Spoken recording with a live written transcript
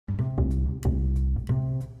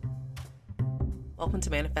Welcome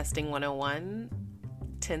to Manifesting 101,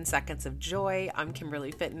 10 Seconds of Joy. I'm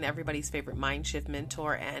Kimberly Fitton, everybody's favorite mind shift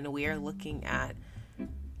mentor, and we are looking at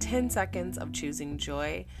 10 seconds of choosing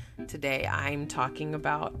joy. Today I'm talking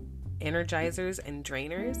about energizers and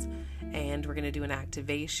drainers, and we're going to do an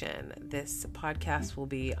activation. This podcast will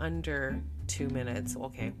be under 2 minutes.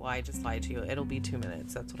 Okay, well, I just lied to you. It'll be 2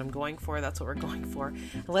 minutes. That's what I'm going for. That's what we're going for.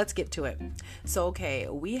 Let's get to it. So,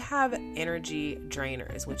 we have energy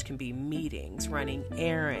drainers, which can be meetings, running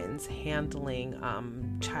errands, handling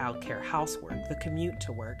childcare, housework, the commute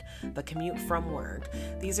to work, the commute from work.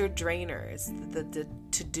 These are drainers, the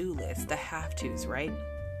to-do list, the have-tos, right?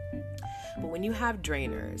 But when you have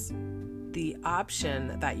drainers, the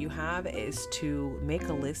option that you have is to make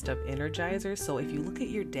a list of energizers. So if you look at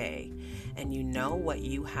your day and you know what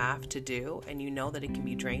you have to do and you know that it can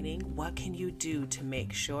be draining, what can you do to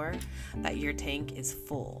make sure that your tank is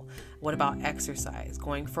full? What about exercise,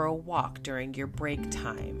 going for a walk during your break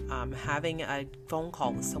time, having a phone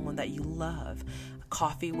call with someone that you love,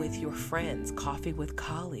 coffee with your friends, coffee with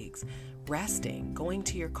colleagues, resting, going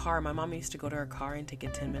to your car. My mom used to go to her car and take a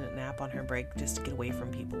 10-minute nap on her break just to get away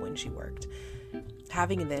from people when she worked.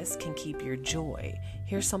 Having this can keep your joy.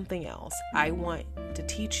 Here's something else I want to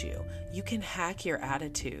teach you. You can hack your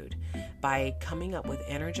attitude by coming up with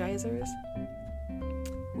energizers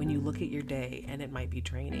when you look at your day and it might be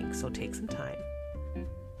draining. So take some time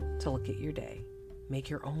to look at your day. Make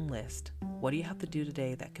your own list. What do you have to do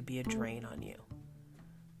today that could be a drain on you?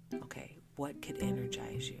 Okay, what could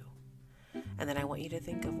energize you? And then I want you to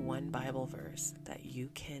think of one Bible verse that you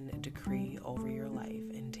can decree over your life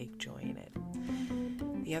and take joy in it.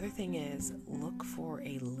 The other thing is, look for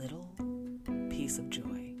a little piece of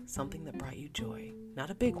joy, something that brought you joy. Not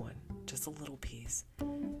a big one, just a little piece.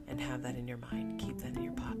 And have that in your mind. Keep that in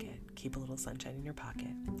your pocket. Keep a little sunshine in your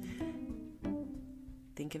pocket.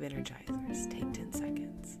 Think of energizers. Take 10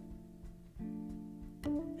 seconds.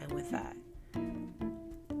 And with that,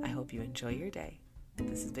 I hope you enjoy your day.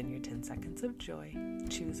 This has been your 10 Seconds of Joy,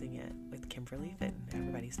 Choosing It with Kimberly Fitton,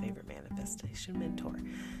 everybody's favorite manifestation mentor.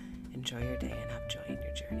 Enjoy your day and have joy in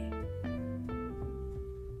your journey.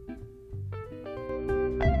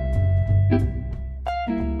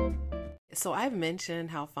 So I've mentioned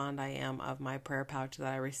how fond I am of my prayer pouch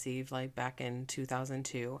that I received back in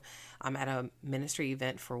 2002. I'm at a ministry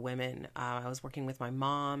event for women. I was working with my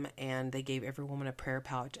mom, and they gave every woman a prayer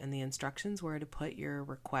pouch, and the instructions were to put your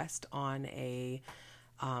request on a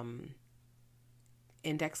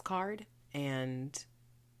index card and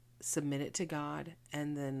submit it to God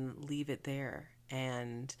and then leave it there.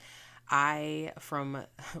 And from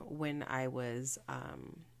when I was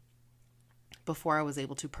before I was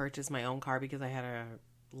able to purchase my own car, because I had a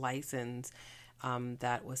license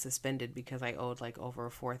that was suspended because I owed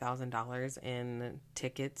over $4,000 in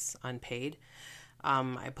tickets unpaid.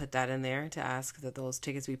 I put that in there to ask that those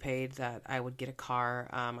tickets be paid, that I would get a car.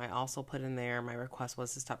 I also put in there, my request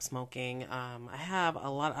was to stop smoking. I have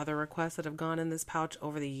a lot of other requests that have gone in this pouch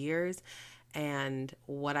over the years. And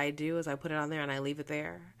what I do is I put it on there and I leave it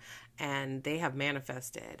there, and they have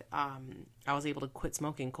manifested. I was able to quit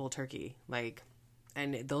smoking cold turkey.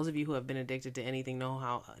 And those of you who have been addicted to anything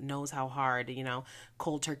knows how hard,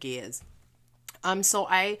 cold turkey is. So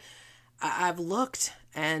I've looked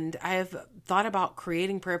and I've thought about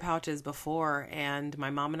creating prayer pouches before, and my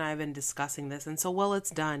mom and I have been discussing this, and so, it's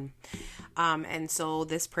done. And so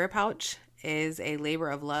this prayer pouch is a labor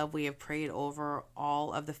of love. We have prayed over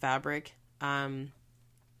all of the fabric, and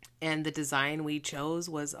the design we chose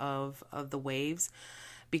was of the waves,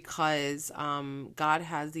 because God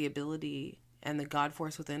has the ability and the God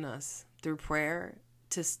force within us through prayer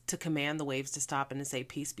to command the waves to stop and to say,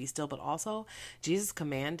 peace, be still. But also Jesus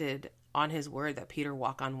commanded on his word that Peter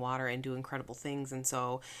walk on water and do incredible things. And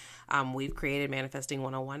so we've created Manifesting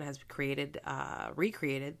 101 has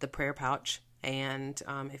recreated the prayer pouch. And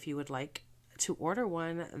if you would like to order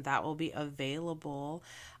one, that will be available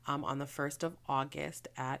on the 1st of August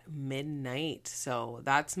at midnight. So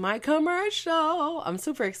that's my commercial. I'm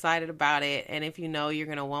super excited about it. And if you're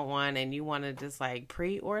going to want one and you want to just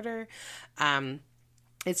pre-order,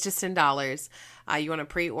 it's just $10. You want to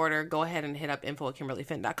pre-order, go ahead and hit up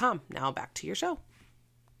info@kimberlyfitton.com. Now back to your show.